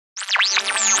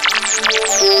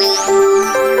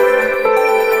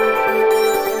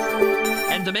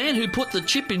And the man who put the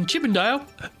chip in Chippendale.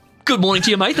 Good morning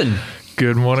to you, Mathan.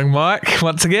 Good morning, Mike,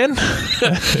 once again.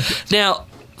 Now,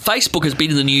 Facebook has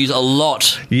been in the news a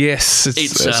lot. Yes,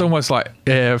 it's almost like,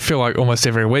 I feel like almost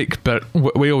every week, but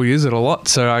we all use it a lot,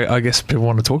 so I guess people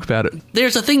want to talk about it.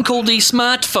 There's a thing called the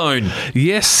smartphone.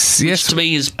 Yes. Which to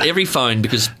me is every phone,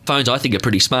 because phones I think are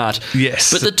pretty smart.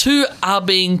 Yes. But the two are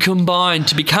being combined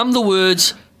to become the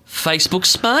words Facebook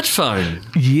smartphone.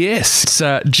 Yes,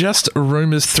 it's just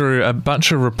rumours through a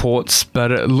bunch of reports,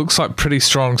 but it looks like pretty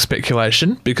strong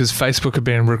speculation because Facebook have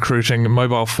been recruiting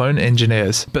mobile phone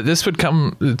engineers. But this would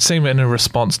seem in a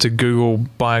response to Google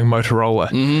buying Motorola.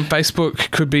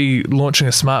 Facebook could be launching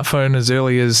a smartphone as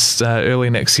early as early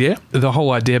next year. The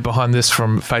whole idea behind this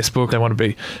from Facebook, they want to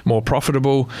be more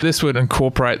profitable. This would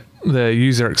incorporate the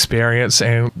user experience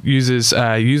and users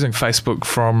using Facebook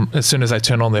from as soon as they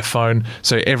turn on their phone.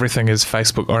 So everything is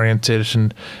Facebook oriented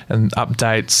and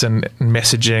updates and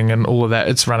messaging and all of that.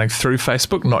 It's running through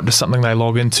Facebook, not just something they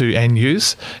log into and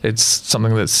use. It's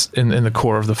something that's in the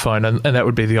core of the phone, and that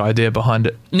would be the idea behind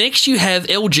it. Next you have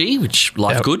LG, which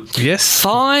life good. Yes.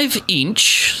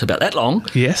 5-inch, about that long.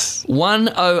 Yes.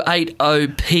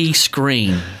 1080p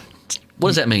screen. What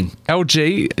does that mean?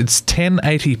 LG, it's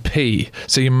 1080p.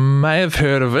 So you may have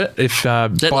heard of it. If is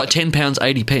that like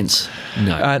 £10.80?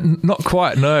 No. Not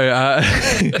quite, no.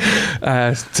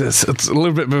 It's a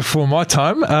little bit before my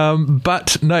time.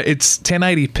 But no, it's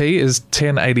 1080p is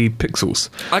 1080 pixels.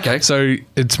 Okay. So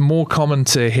it's more common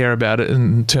to hear about it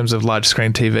in terms of large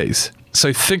screen TVs.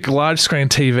 So think large screen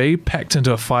TV packed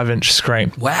into a 5-inch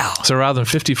screen. Wow. So rather than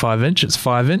 55-inch, it's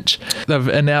 5-inch. They've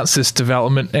announced this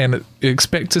development and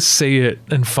expect to see it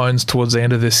in phones towards the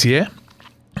end of this year.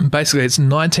 Basically, it's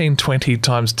 1920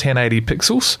 times 1080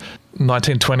 pixels,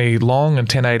 1920 long and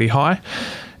 1080 high.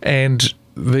 And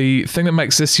the thing that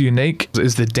makes this unique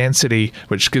is the density,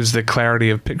 which gives the clarity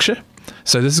of picture.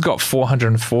 So this has got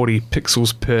 440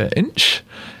 pixels per inch,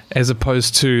 as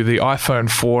opposed to the iPhone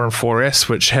 4 and 4S,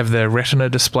 which have the Retina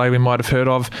display we might have heard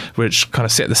of, which kind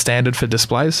of set the standard for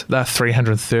displays. They're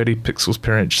 330 pixels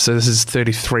per inch, so this is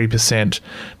 33%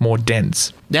 more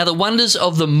dense. Now, the wonders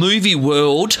of the movie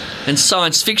world and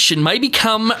science fiction may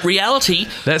become reality.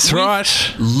 That's right.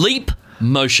 Leap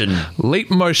motion.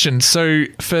 Leap motion. So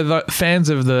for the fans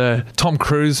of the Tom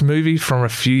Cruise movie from a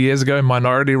few years ago,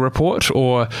 Minority Report,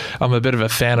 or I'm a bit of a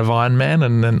fan of Iron Man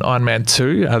and Iron Man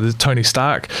 2, the Tony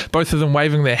Stark, both of them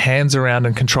waving their hands around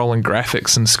and controlling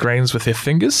graphics and screens with their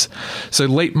fingers. So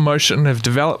Leap Motion have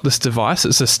developed this device.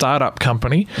 It's a startup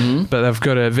company, but they've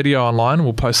got a video online.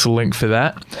 We'll post a link for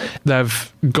that.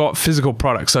 They've got physical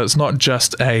products, so it's not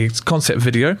just a concept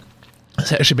video.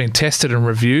 It's actually been tested and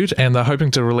reviewed, and they're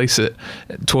hoping to release it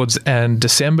towards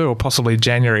December or possibly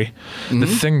January. The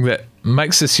thing that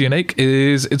makes this unique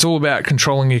is it's all about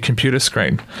controlling your computer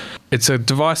screen. It's a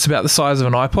device about the size of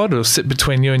an iPod. It'll sit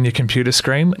between you and your computer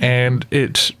screen, and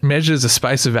it measures a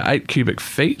space of 8 cubic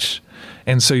feet.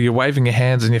 And so you're waving your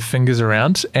hands and your fingers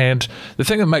around. And the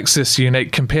thing that makes this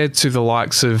unique compared to the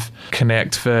likes of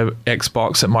Kinect for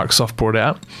Xbox that Microsoft brought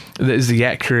out is the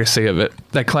accuracy of it.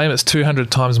 They claim it's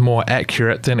 200 times more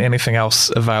accurate than anything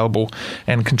else available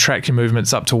and can track your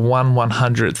movements up to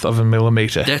 1/100th of a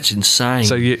millimetre. That's insane.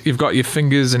 So you've got your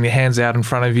fingers and your hands out in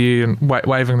front of you and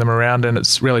waving them around, and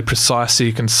it's really precise, so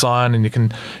you can sign and you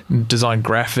can design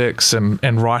graphics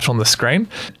and write on the screen.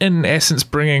 In essence,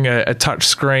 bringing a touch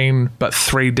screen but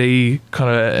 3D kind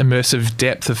of immersive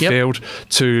depth of field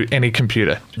to any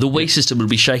computer. The Wii system would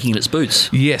be shaking in its boots.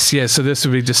 Yes, yeah. So this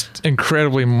would be just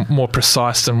incredibly more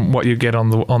precise than what you get on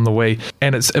the Wii,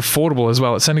 and it's affordable as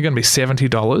well. It's only going to be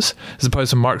 $70 as opposed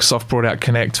to Microsoft brought out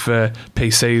Kinect for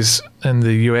PCs in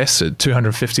the US at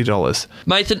 $250.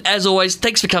 Mathan, as always,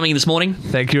 thanks for coming in this morning.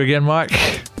 Thank you again, Mike.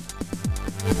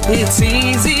 It's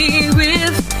easy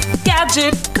with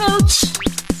Gadget Coach.